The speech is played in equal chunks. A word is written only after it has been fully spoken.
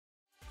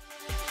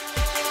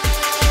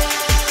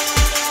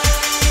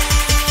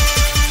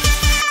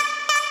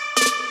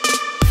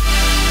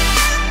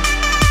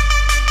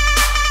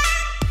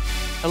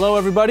Hello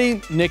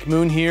everybody, Nick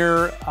Moon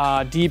here,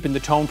 deep in the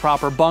Tone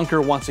Proper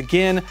bunker once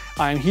again.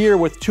 I'm here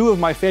with two of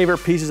my favorite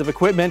pieces of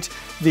equipment,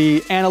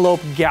 the Antelope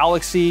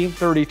Galaxy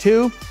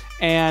 32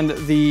 and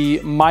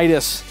the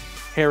Midas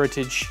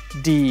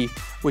Heritage-D,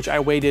 which I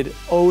waited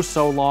oh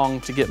so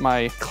long to get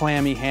my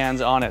clammy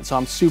hands on it. So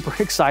I'm super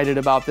excited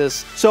about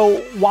this. So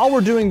while we're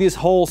doing this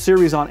whole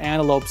series on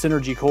Antelope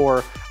Synergy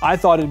Core, I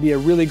thought it'd be a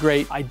really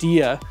great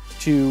idea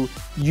to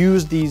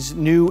use these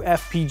new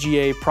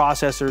FPGA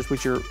processors,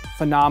 which are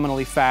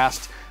phenomenally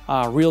fast,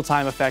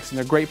 real-time effects, and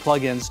they're great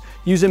plugins.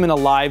 Use them in a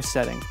live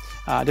setting.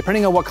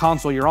 Depending on what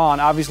console you're on,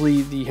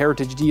 obviously the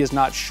Heritage-D is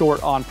not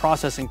short on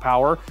processing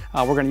power.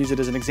 We're gonna use it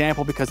as an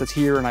example because it's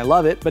here and I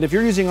love it. But if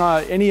you're using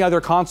any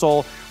other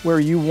console where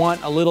you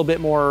want a little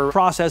bit more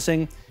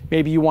processing,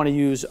 maybe you wanna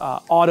use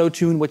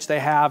Autotune, which they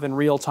have in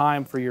real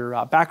time for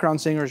your background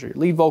singers or your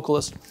lead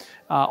vocalists.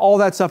 All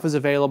that stuff is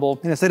available.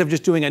 And instead of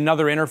just doing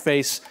another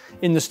interface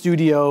in the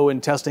studio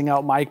and testing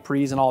out mic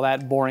pre's and all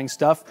that boring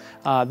stuff,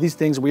 these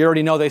things, we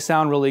already know they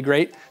sound really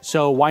great.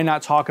 So why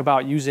not talk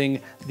about using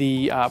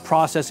the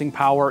processing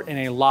power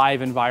in a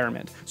live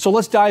environment? So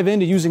let's dive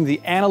into using the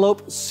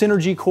Antelope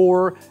Synergy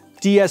Core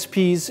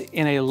DSPs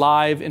in a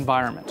live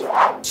environment.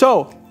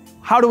 So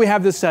how do we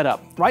have this set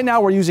up? Right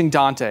now we're using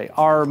Dante.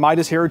 Our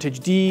Midas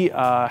Heritage-D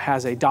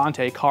has a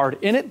Dante card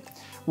in it.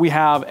 We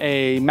have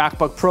a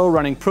MacBook Pro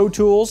running Pro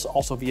Tools,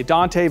 also via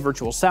Dante,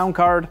 virtual sound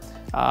card.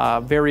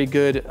 Very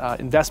good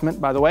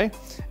investment, by the way.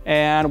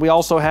 And we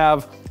also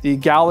have the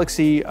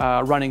Galaxy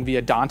running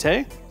via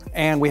Dante.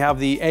 And we have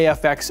the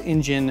AFX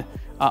engine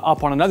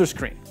up on another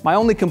screen. My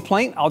only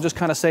complaint, I'll just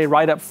kind of say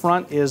right up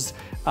front, is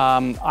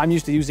I'm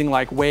used to using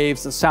like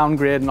waves and sound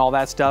grid and all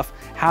that stuff.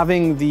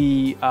 Having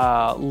the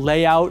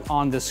layout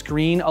on the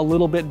screen a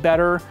little bit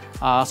better,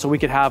 so we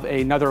could have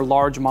another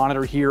large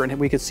monitor here and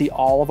we could see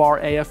all of our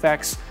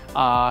AFX.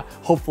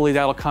 Hopefully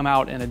that'll come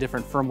out in a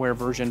different firmware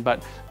version,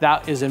 but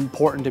that is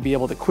important to be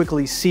able to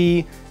quickly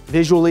see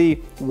visually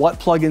what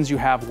plugins you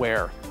have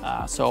where.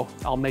 So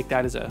I'll make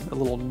that as a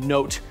little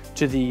note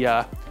to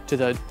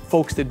the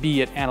folks that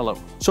be at Antelope.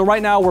 So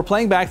right now we're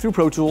playing back through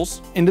Pro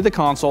Tools into the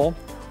console.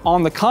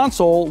 On the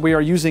console, we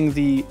are using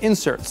the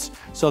inserts.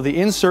 So the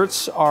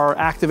inserts are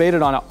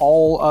activated on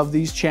all of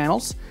these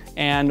channels,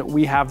 and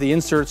we have the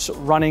inserts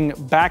running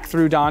back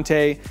through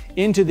Dante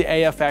into the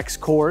AFX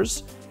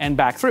cores and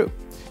back through.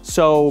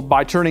 So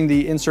by turning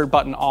the insert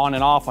button on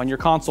and off on your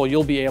console,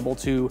 you'll be able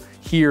to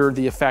hear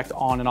the effect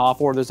on and off,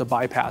 or there's a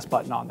bypass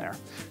button on there.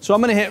 So I'm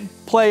gonna hit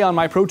play on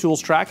my Pro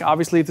Tools track.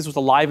 Obviously, if this was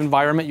a live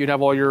environment, you'd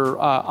have all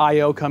your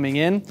I/O coming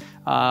in,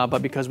 but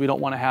because we don't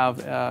wanna have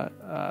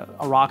a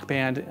rock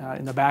band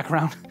in the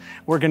background,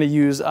 we're gonna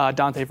use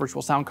Dante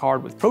Virtual Sound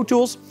Card with Pro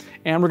Tools,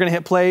 and we're gonna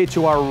hit play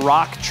to our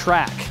rock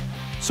track.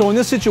 So in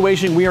this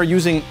situation, we are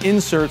using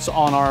inserts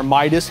on our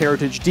Midas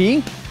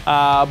Heritage-D.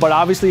 But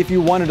obviously if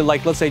you wanted to,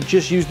 like, let's say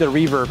just use the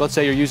reverb, let's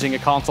say you're using a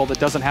console that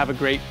doesn't have a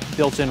great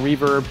built-in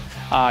reverb,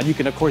 you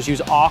can of course use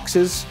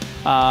auxes,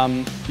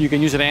 you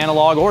can use an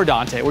analog or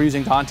Dante. We're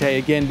using Dante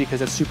again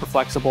because it's super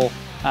flexible.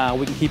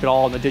 We can keep it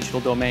all in the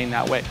digital domain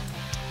that way.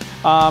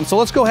 So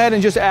let's go ahead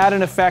and just add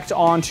an effect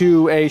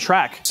onto a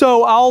track.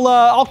 So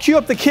I'll cue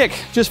up the kick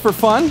just for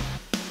fun.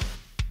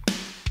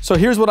 So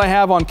here's what I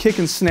have on kick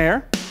and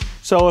snare.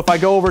 So if I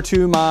go over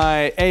to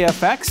my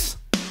AFX,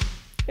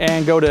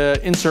 and go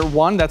to insert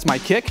 1, that's my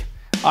kick.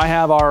 I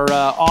have our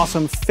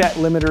awesome FET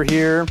limiter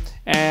here,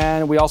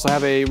 and we also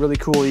have a really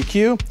cool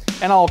EQ,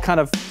 and I'll kind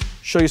of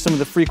show you some of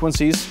the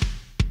frequencies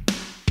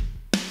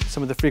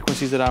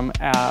that I'm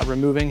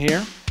removing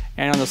here.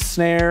 And on the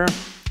snare,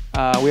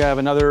 we have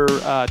another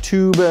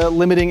tube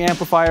limiting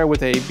amplifier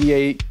with a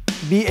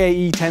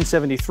BAE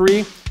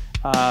 1073,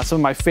 some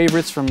of my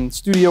favorites from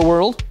Studio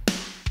World.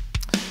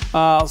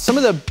 Some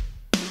of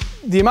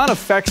the amount of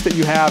effects that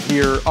you have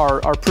here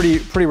are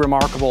pretty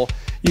remarkable.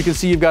 You can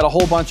see you've got a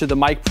whole bunch of the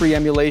mic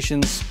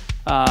pre-emulations.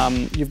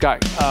 You've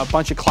got a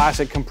bunch of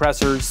classic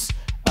compressors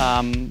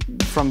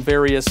from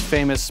various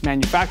famous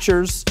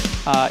manufacturers,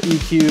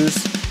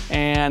 EQs,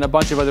 and a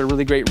bunch of other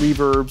really great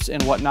reverbs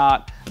and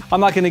whatnot.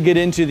 I'm not going to get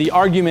into the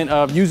argument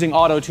of using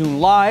Autotune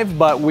live,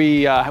 but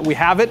we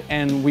have it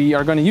and we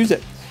are going to use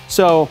it.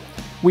 So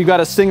we've got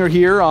a singer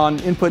here on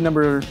input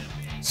number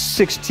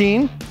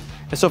 16.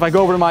 And so if I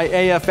go over to my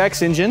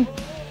AFX engine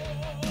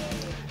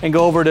and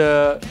go over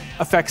to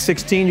effect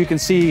 16, you can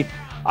see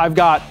I've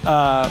got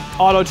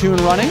Autotune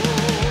running.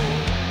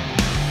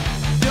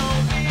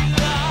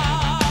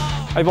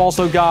 I've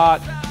also got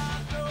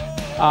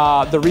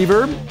the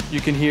reverb. You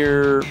can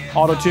hear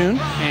Autotune,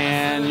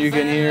 and you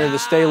can hear the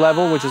stay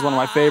level, which is one of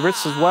my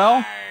favorites as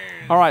well.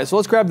 All right, so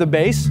let's grab the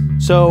bass.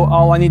 So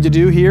all I need to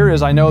do here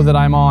is I know that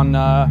I'm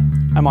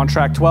on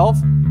track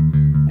 12,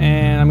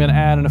 and I'm going to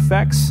add an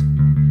effects.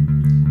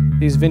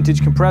 These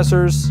vintage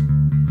compressors. Of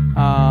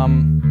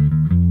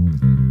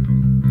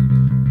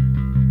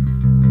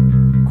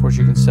course,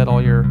 you can set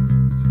all your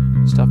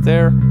stuff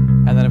there.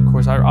 And then, of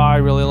course, I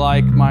really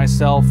like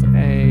myself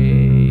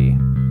a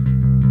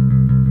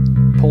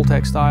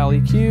Pultec style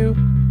EQ.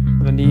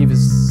 The Neve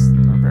is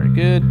very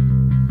good.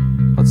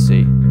 Let's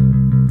see.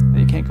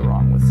 You can't go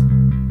wrong with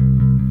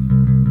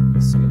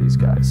some of these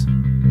guys.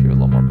 Give it a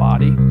little more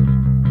body.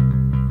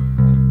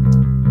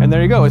 And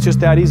there you go, it's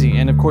just that easy.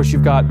 And of course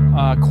you've got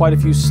quite a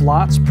few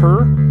slots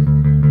per,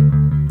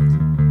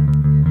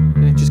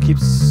 and it just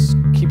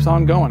keeps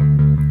on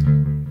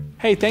going.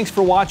 Hey, thanks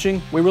for watching.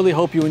 We really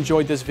hope you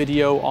enjoyed this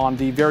video on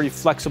the very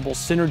flexible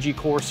Synergy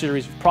Core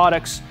series of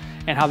products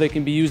and how they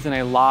can be used in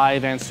a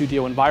live and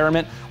studio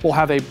environment. We'll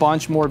have a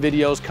bunch more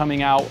videos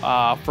coming out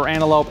for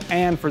Antelope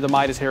and for the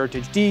Midas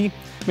Heritage-D.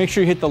 Make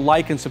sure you hit the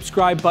like and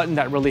subscribe button.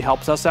 That really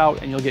helps us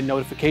out, and you'll get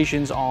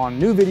notifications on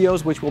new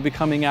videos, which will be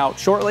coming out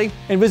shortly.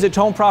 And visit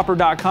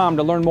toneproper.com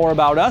to learn more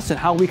about us and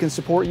how we can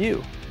support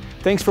you.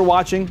 Thanks for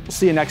watching. We'll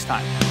see you next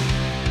time.